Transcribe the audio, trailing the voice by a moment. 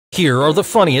Here are the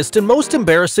funniest and most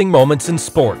embarrassing moments in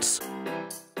sports.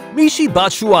 Michy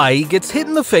Batshuayi gets hit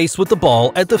in the face with the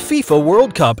ball at the FIFA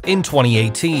World Cup in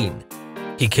 2018.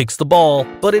 He kicks the ball,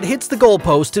 but it hits the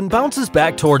goalpost and bounces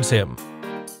back towards him.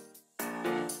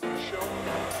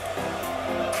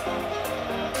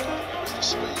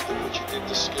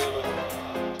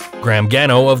 Graham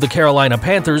Gano of the Carolina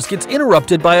Panthers gets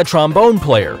interrupted by a trombone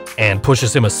player and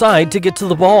pushes him aside to get to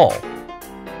the ball.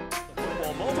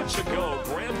 Well, moments ago,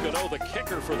 Graham Gano, the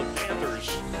kicker for the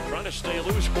Panthers, trying to stay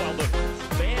loose while the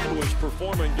band was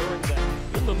performing during that.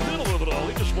 In the middle of it all,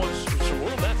 he just wants some room.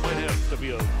 That might have to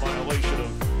be a violation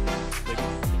of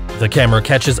maybe. The camera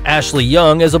catches Ashley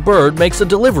Young as a bird makes a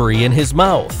delivery in his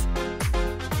mouth.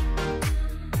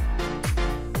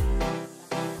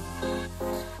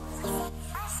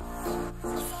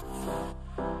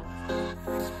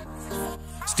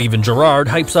 Steven Gerrard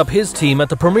hypes up his team at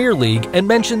the Premier League and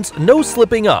mentions no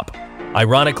slipping up.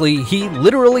 Ironically, he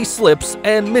literally slips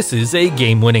and misses a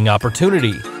game-winning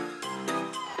opportunity.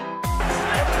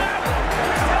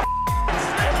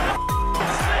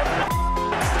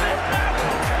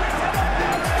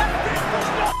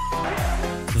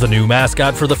 The new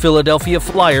mascot for the Philadelphia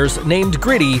Flyers, named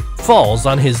Gritty, falls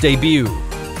on his debut.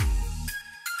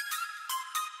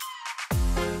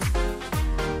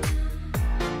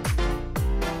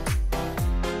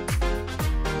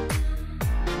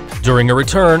 During a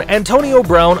return, Antonio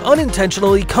Brown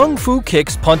unintentionally kung fu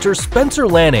kicks punter Spencer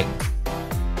Lanning.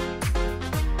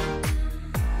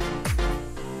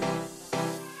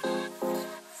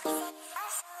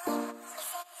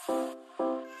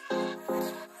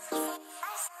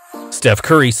 Steph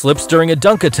Curry slips during a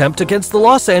dunk attempt against the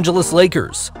Los Angeles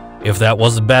Lakers. If that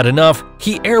wasn't bad enough,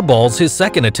 he airballs his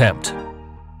second attempt.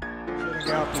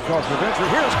 Getting out because of injury.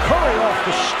 Here's Curry off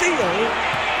the steal.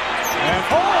 And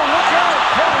look out!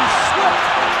 Curry slipped.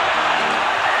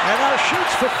 And now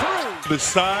shoots for three. The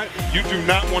side, you do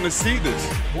not want to see this.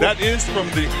 That is from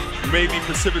the maybe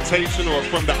precipitation or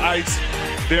from the ice.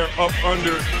 They're up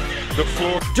under the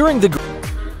floor.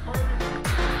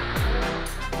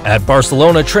 At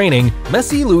Barcelona training,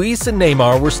 Messi, Luis, and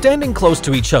Neymar were standing close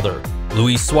to each other.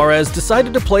 Luis Suarez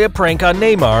decided to play a prank on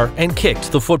Neymar and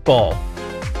kicked the football.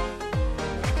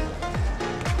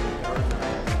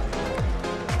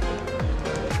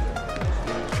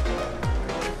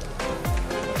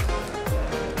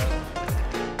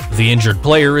 The injured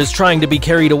player is trying to be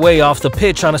carried away off the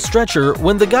pitch on a stretcher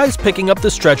when the guys picking up the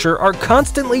stretcher are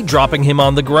constantly dropping him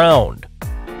on the ground.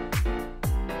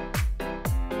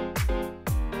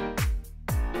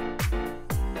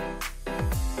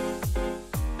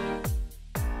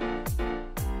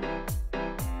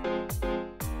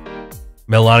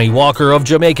 Melanie Walker of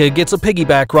Jamaica gets a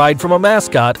piggyback ride from a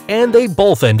mascot, and they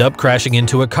both end up crashing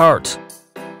into a cart.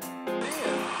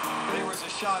 There was a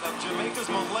shot of Jamaica's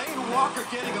Melanie Walker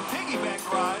getting a piggyback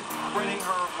ride, winning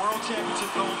her World Championship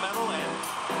gold medal, and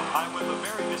I'm with a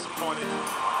very disappointed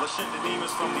Lashinda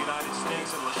Demas from the United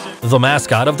States. And The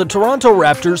mascot of the Toronto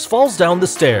Raptors falls down the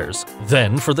stairs,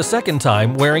 then for the second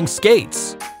time wearing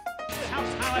skates.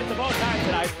 House highlights of all time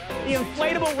tonight, the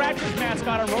inflatable Raptors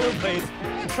mascot on rollerblades,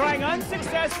 trying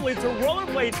unsuccessfully to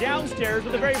rollerblade downstairs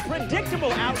with a very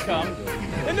predictable outcome.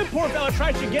 Then the poor fella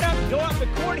tries to get up and go off the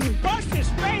court, and he busts his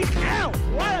face out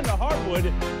right on the hardwood.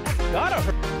 That's gotta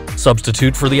hurt.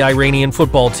 Substitute for the Iranian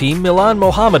football team, Milan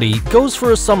Mohammadi, goes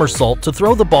for a somersault to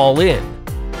throw the ball in.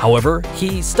 However,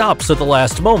 he stops at the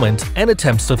last moment and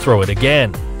attempts to throw it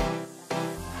again.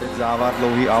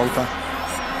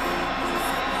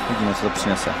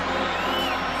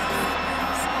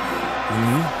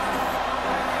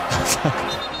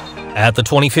 At the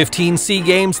 2015 SEA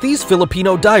Games, these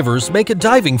Filipino divers make a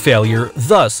diving failure,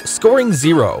 thus scoring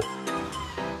 0.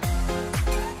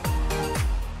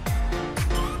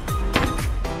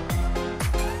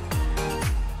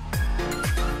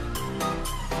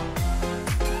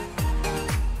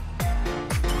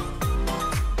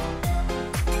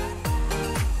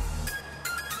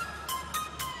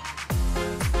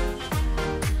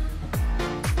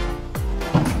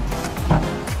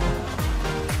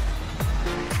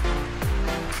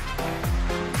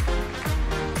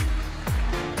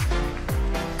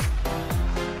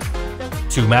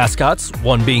 Two mascots,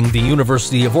 one being the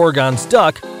University of Oregon's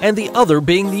Duck and the other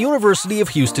being the University of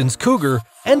Houston's Cougar,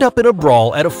 end up in a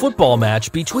brawl at a football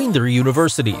match between their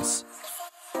universities.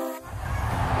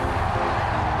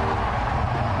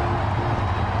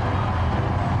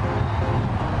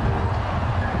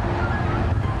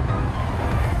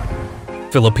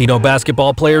 Filipino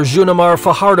basketball player Junimar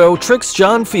Fajardo tricks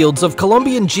John Fields of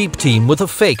Colombian Jeep team with a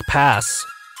fake pass.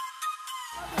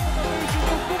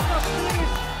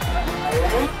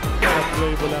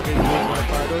 Playable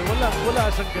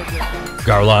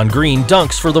Garland Green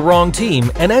dunks for the wrong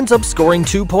team and ends up scoring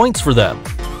 2 points for them.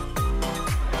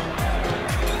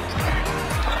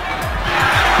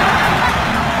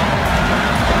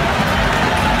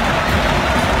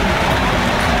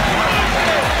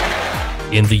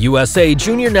 In the USA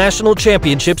Junior National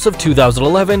Championships of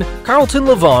 2011, Carlton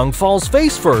Lavong falls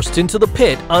face first into the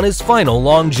pit on his final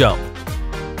long jump.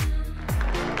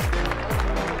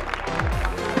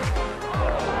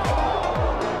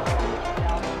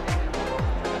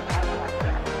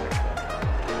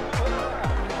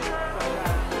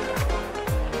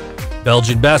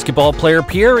 Belgian basketball player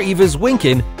Pierre-Yves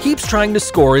Winken keeps trying to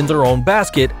score in their own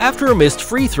basket after a missed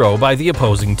free throw by the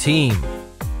opposing team.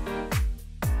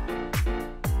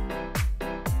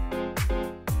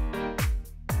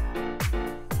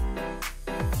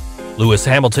 Lewis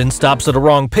Hamilton stops at a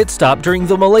wrong pit stop during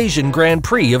the Malaysian Grand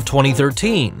Prix of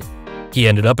 2013. He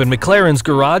ended up in McLaren's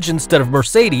garage instead of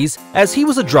Mercedes, as he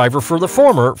was a driver for the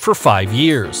former for 5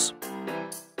 years.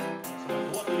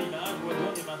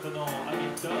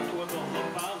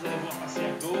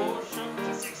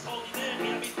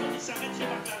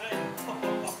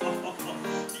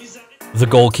 The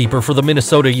goalkeeper for the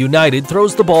Minnesota United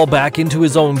throws the ball back into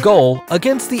his own goal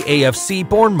against the AFC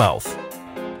Bournemouth.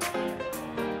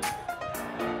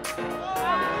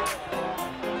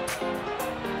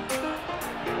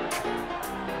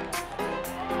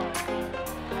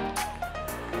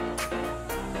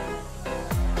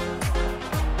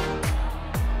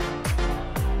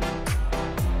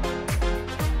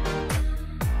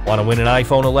 Want to win an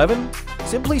iPhone 11?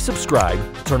 Simply subscribe,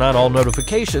 turn on all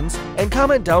notifications, and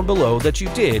comment down below that you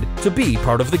did to be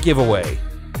part of the giveaway.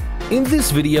 In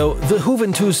this video, the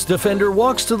Juventus defender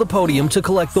walks to the podium to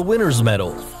collect the winner's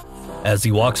medal. As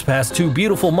he walks past 2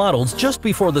 beautiful models just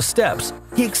before the steps,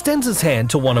 he extends his hand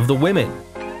to one of the women.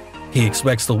 He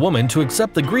expects the woman to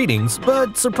accept the greetings,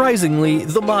 but surprisingly,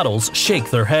 the models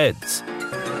shake their heads.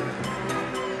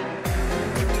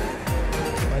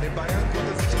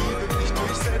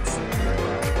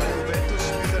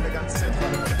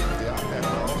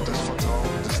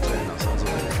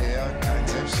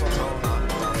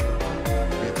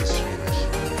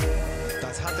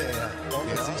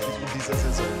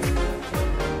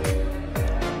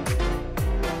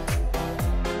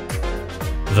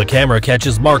 The camera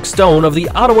catches Mark Stone of the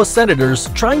Ottawa Senators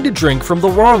trying to drink from the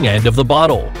wrong end of the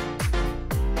bottle.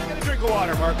 Get a drink of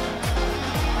water, Mark.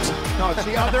 No, it's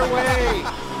the other way.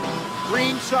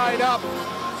 Green side up.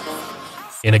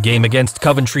 In a game against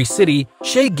Coventry City,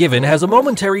 Shay Given has a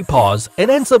momentary pause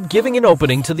and ends up giving an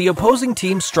opening to the opposing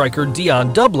team's striker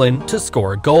Dion Dublin to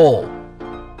score a goal.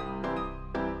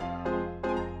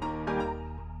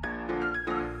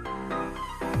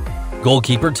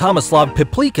 Goalkeeper Tomislav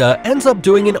Piplika ends up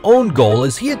doing an own goal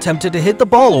as he attempted to hit the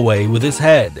ball away with his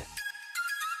head.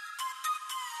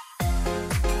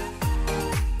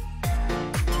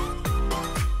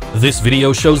 This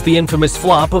video shows the infamous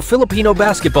flop of Filipino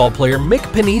basketball player Mick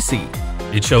Panisi.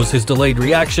 It shows his delayed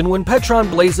reaction when Petron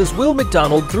Blazes Will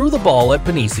McDonald threw the ball at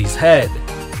Panisi's head.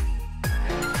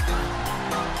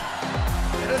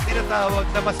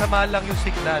 Tinatawag na masama lang yung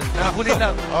signal. Nahuli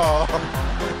lang.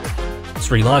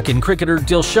 Sri Lankan cricketer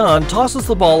Dilshan tosses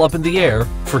the ball up in the air,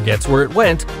 forgets where it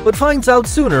went, but finds out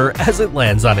sooner as it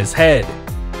lands on his head.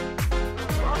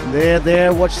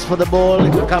 There, watches for the ball.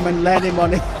 It will come and land him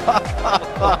on it.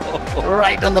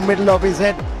 Right on the middle of his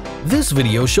head. This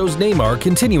video shows Neymar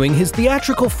continuing his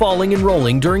theatrical falling and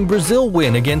rolling during Brazil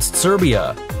win against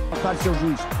Serbia.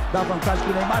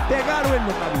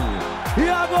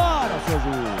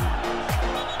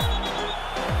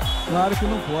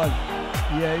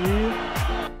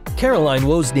 Caroline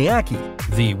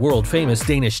Wozniacki, the world-famous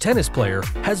Danish tennis player,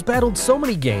 has battled so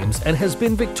many games and has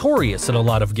been victorious in a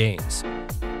lot of games.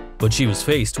 But she was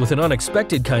faced with an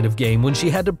unexpected kind of game when she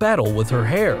had to battle with her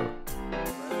hair.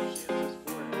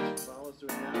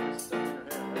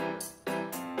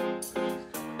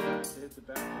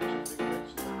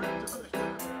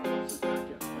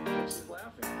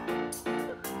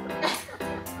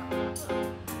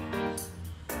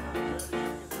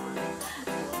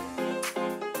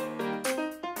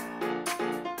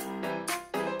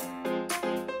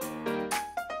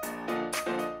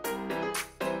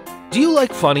 Do you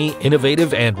like funny,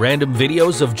 innovative, and random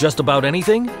videos of just about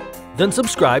anything? Then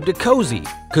subscribe to Cozy,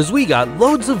 cause we got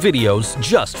loads of videos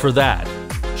just for that.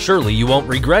 Surely you won't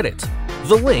regret it.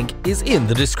 The link is in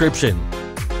the description.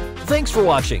 Thanks for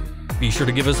watching. Be sure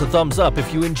to give us a thumbs up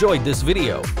if you enjoyed this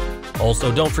video. Also,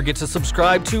 don't forget to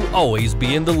subscribe to always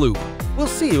be in the loop. We'll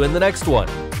see you in the next one.